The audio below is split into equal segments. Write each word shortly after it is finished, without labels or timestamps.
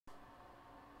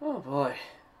Oh boy.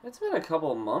 It's been a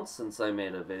couple months since I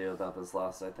made a video about this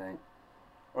last, I think.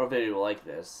 Or a video like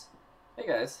this. Hey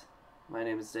guys, my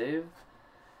name is Dave,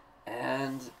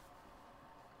 and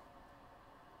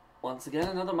once again,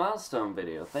 another milestone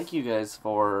video. Thank you guys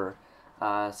for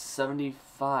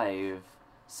 75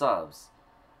 subs.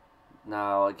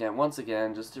 Now, again, once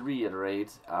again, just to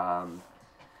reiterate,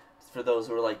 for those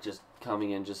who are like just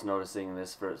coming in, just noticing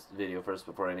this first video first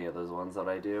before any of those ones that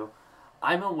I do,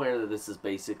 I'm aware that this is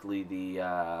basically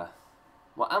the,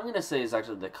 what I'm going to say is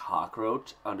actually the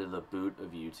cockroach under the boot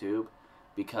of YouTube,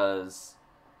 because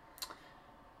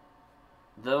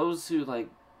those who, like,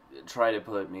 try to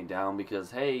put me down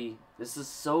because, hey, this is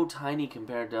so tiny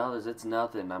compared to others, it's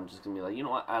nothing, I'm just going to be like, you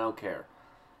know what, I don't care.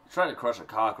 Try to crush a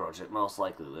cockroach, it most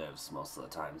likely lives most of the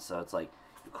time, so it's like,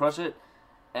 you crush it,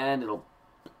 and it'll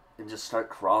just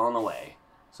start crawling away.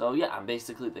 So yeah, I'm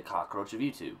basically the cockroach of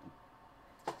YouTube.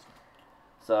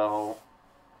 So,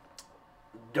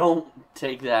 don't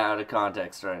take that out of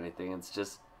context or anything. It's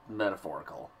just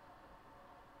metaphorical.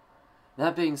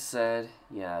 That being said,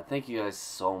 yeah, thank you guys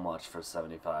so much for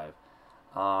 75.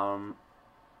 And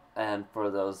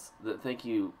for those, thank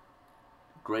you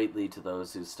greatly to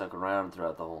those who stuck around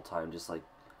throughout the whole time, just like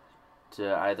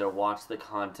to either watch the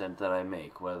content that I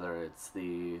make, whether it's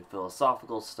the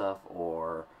philosophical stuff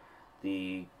or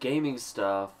the gaming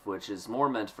stuff, which is more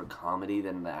meant for comedy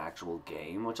than the actual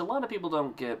game, which a lot of people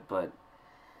don't get, but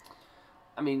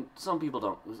I mean, some people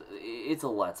don't. It's a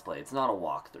Let's Play, it's not a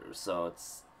walkthrough, so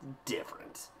it's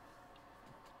different.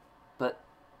 But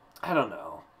I don't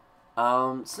know.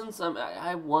 Since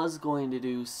I was going to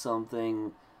do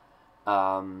something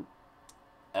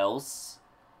else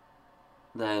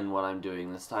than what I'm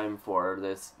doing this time for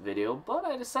this video, but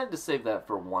I decided to save that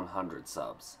for 100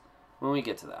 subs when we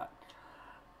get to that.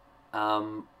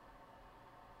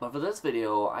 But for this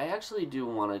video, I actually do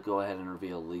want to go ahead and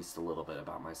reveal at least a little bit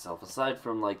about myself, aside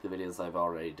from like the videos I've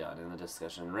already done in the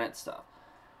discussion and rant stuff.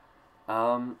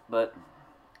 But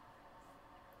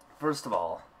first of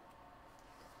all,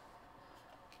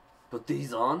 put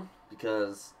these on,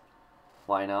 because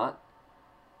why not?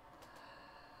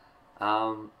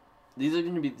 These are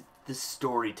going to be the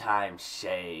story time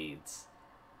shades.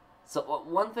 So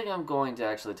one thing I'm going to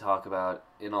actually talk about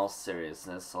in all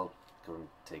seriousness, I'll go and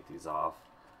take these off.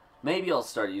 Maybe I'll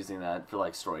start using that for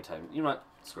like story time. You know what?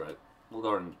 Screw it. We'll go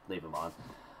ahead and leave them on.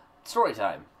 Story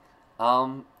time.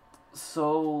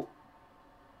 So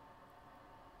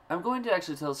I'm going to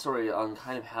actually tell a story on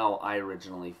kind of how I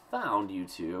originally found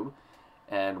YouTube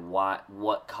and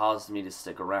what caused me to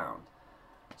stick around.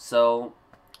 So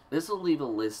this will leave a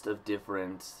list of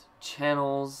different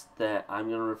channels that I'm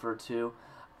going to refer to.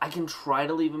 I can try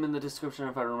to leave them in the description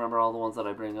if I remember all the ones that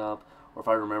I bring up, or if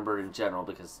I remember in general,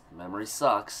 because memory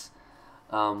sucks.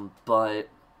 But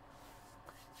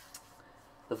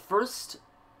the first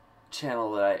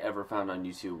channel that I ever found on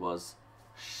YouTube was,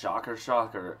 shocker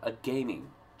shocker, a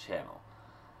gaming channel.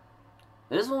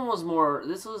 This one was more,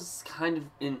 this was kind of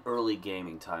in early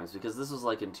gaming times, because this was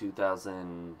like in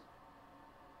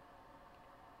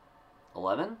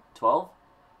 2011, 12?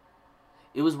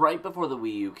 It was right before the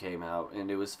Wii U came out,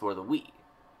 and it was for the Wii.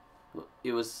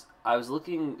 I was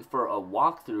looking for a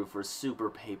walkthrough for Super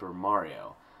Paper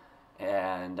Mario,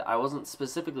 and I wasn't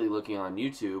specifically looking on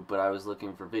YouTube, but I was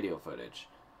looking for video footage.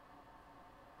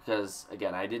 Because,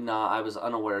 again, I was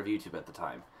unaware of YouTube at the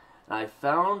time. And I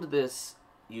found this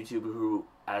YouTuber who,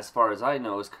 as far as I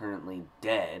know, is currently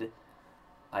dead.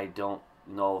 I don't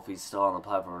know if he's still on the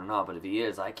platform or not, but if he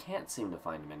is, I can't seem to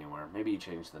find him anywhere. Maybe he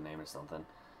changed the name or something.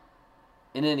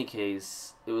 In any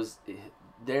case, it was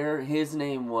his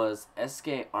name was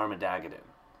SK Armadagadon,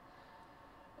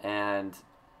 and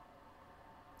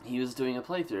he was doing a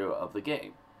playthrough of the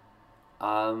game.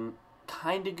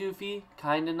 Kinda goofy,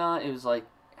 kinda not. It was like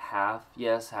half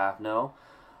yes, half no,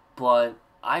 but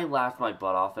I laughed my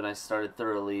butt off, and I started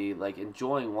thoroughly like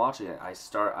enjoying watching it. I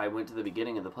went to the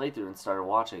beginning of the playthrough and started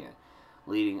watching it.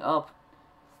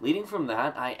 Leading from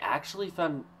that, I actually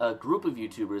found a group of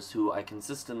YouTubers who I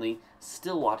consistently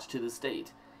still watch to this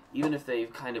date, even if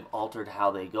they've kind of altered how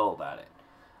they go about it.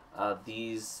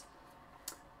 These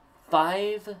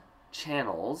 5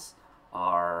 channels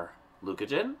are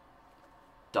Lucagen,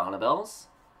 Donabels,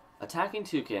 Attacking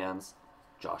Toucans,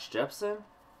 Josh Jepson,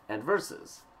 and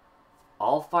Versus.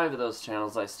 All 5 of those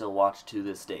channels I still watch to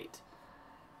this date.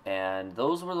 And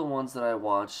those were the ones that I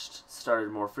started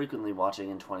more frequently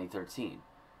watching in 2013.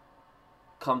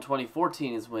 Come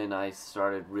 2014 is when I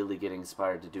started really getting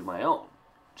inspired to do my own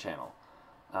channel.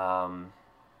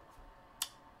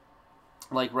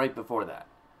 Like right before that.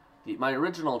 My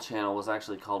original channel was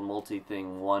actually called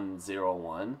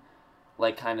Multithing101,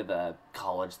 like kind of the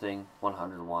college thing,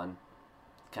 101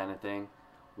 kind of thing.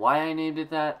 Why I named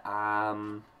it that? I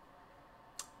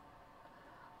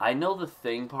know the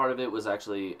thing part of it was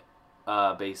actually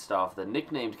based off the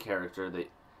nicknamed character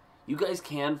that you guys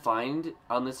can find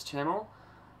on this channel,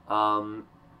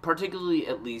 particularly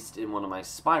at least in one of my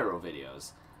Spyro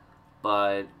videos.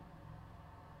 But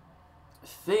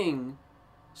Thing,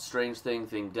 Strange Thing,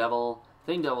 Thing Devil.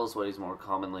 Thing Devil is what he's more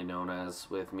commonly known as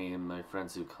with me and my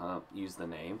friends who use the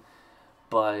name.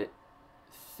 But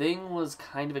Thing was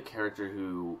kind of a character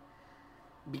who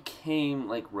became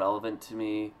like relevant to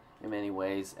me in many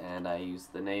ways, and I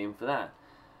used the name for that.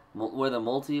 Where the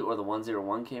multi or the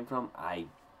 101 came from, I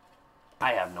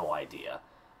have no idea.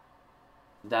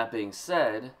 That being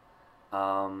said,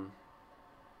 I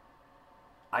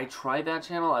tried that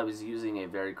channel. I was using a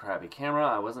very crappy camera.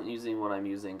 I wasn't using what I'm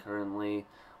using currently.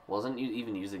 Wasn't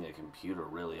even using a computer,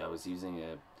 really. I was using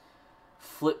a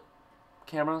flip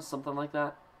camera, something like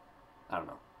that. I don't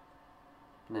know.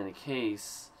 In any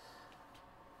case,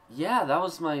 yeah, that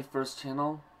was my first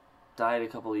channel. Died a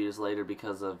couple of years later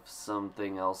because of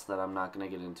something else that I'm not going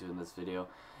to get into in this video,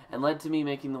 and led to me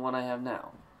making the one I have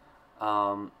now.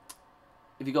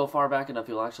 If you go far back enough,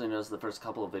 you'll actually notice the first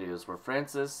couple of videos were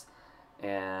Francis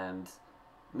and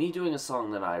me doing a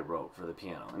song that I wrote for the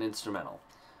piano, an instrumental,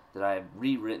 that I have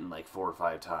rewritten like 4 or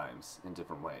 5 times in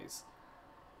different ways.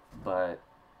 But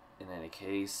in any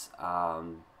case,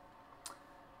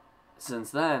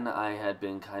 since then I had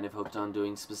been kind of hooked on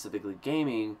doing specifically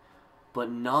gaming, but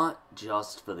not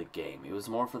just for the game. It was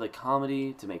more for the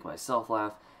comedy, to make myself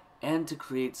laugh, and to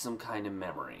create some kind of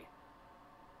memory.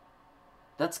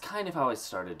 That's kind of how I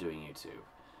started doing YouTube.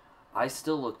 I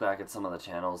still look back at some of the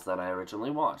channels that I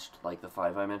originally watched, like the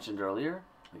 5 I mentioned earlier.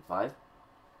 Wait, 5?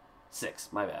 6,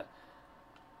 my bad.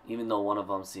 Even though one of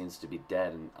them seems to be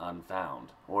dead and unfound,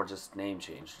 or just name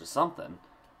changed or something.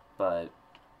 But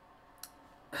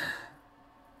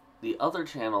the other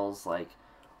channels like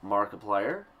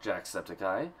Markiplier,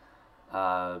 Jacksepticeye,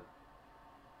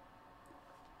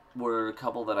 were a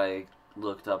couple that I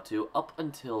looked up to up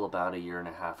until about 1.5 years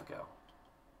ago.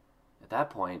 At that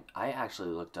point, I actually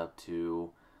looked up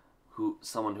to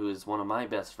someone who is one of my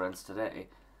best friends today,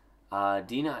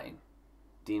 D9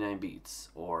 Beats,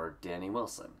 or Danny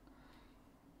Wilson.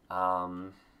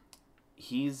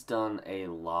 He's done a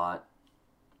lot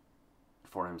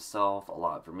for himself, a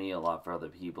lot for me, a lot for other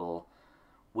people,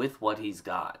 with what he's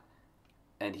got,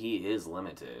 and he is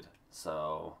limited.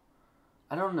 So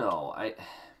I don't know.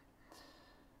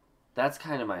 That's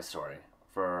kind of my story,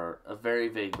 for a very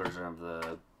vague version of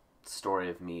the story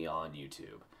of me on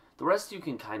YouTube. The rest you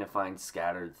can kind of find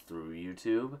scattered through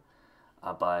YouTube,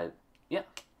 but yeah.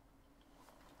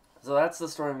 So that's the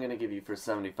story I'm going to give you for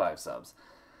 75 subs.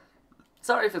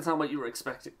 Sorry if it's not what you were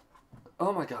expecting.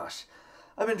 Oh my gosh.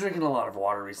 I've been drinking a lot of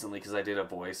water recently because I did a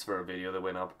voice for a video that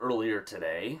went up earlier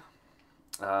today.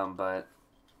 But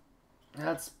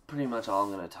that's pretty much all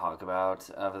I'm going to talk about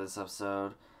for this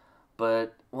episode.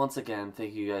 But once again,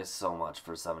 thank you guys so much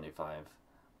for 75.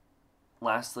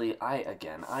 Lastly,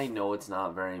 I know it's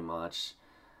not very much,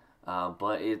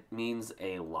 but it means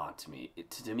a lot to me.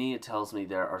 To me, it tells me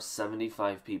there are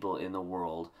 75 people in the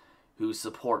world who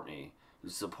support me, who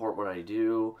support what I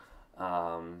do,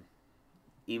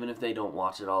 even if they don't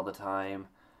watch it all the time,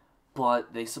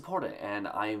 but they support it, and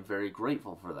I am very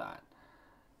grateful for that.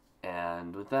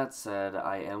 And with that said,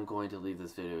 I am going to leave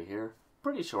this video here.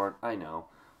 Pretty short, I know,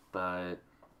 but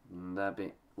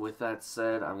with that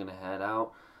said, I'm going to head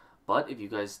out. But if you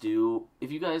guys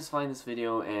find this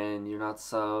video and you're not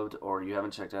subbed, or you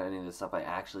haven't checked out any of the stuff I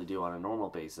actually do on a normal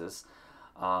basis,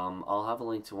 I'll have a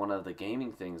link to one of the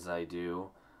gaming things I do,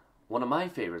 one of my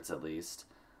favorites at least,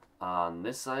 on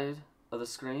this side of the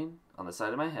screen, on the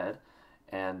side of my head,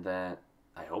 and then,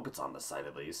 I hope it's on this side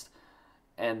at least,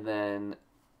 and then,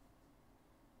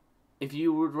 if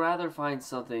you would rather find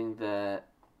something that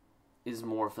is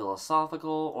more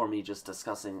philosophical, or me just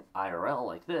discussing IRL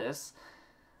like this,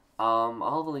 I'll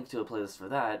have a link to a playlist for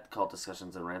that called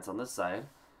Discussions and Rants on this side.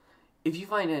 If you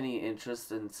find any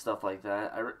interest in stuff like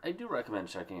that, I do recommend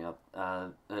checking out,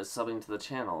 subbing to the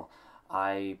channel.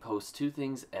 I post 2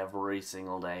 things every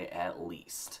single day at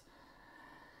least.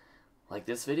 Like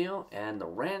this video and the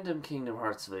random Kingdom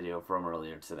Hearts video from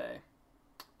earlier today.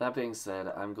 That being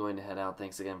said, I'm going to head out.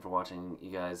 Thanks again for watching, you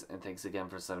guys, and thanks again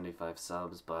for 75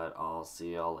 subs, but I'll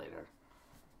see y'all later.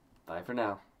 Bye for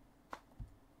now.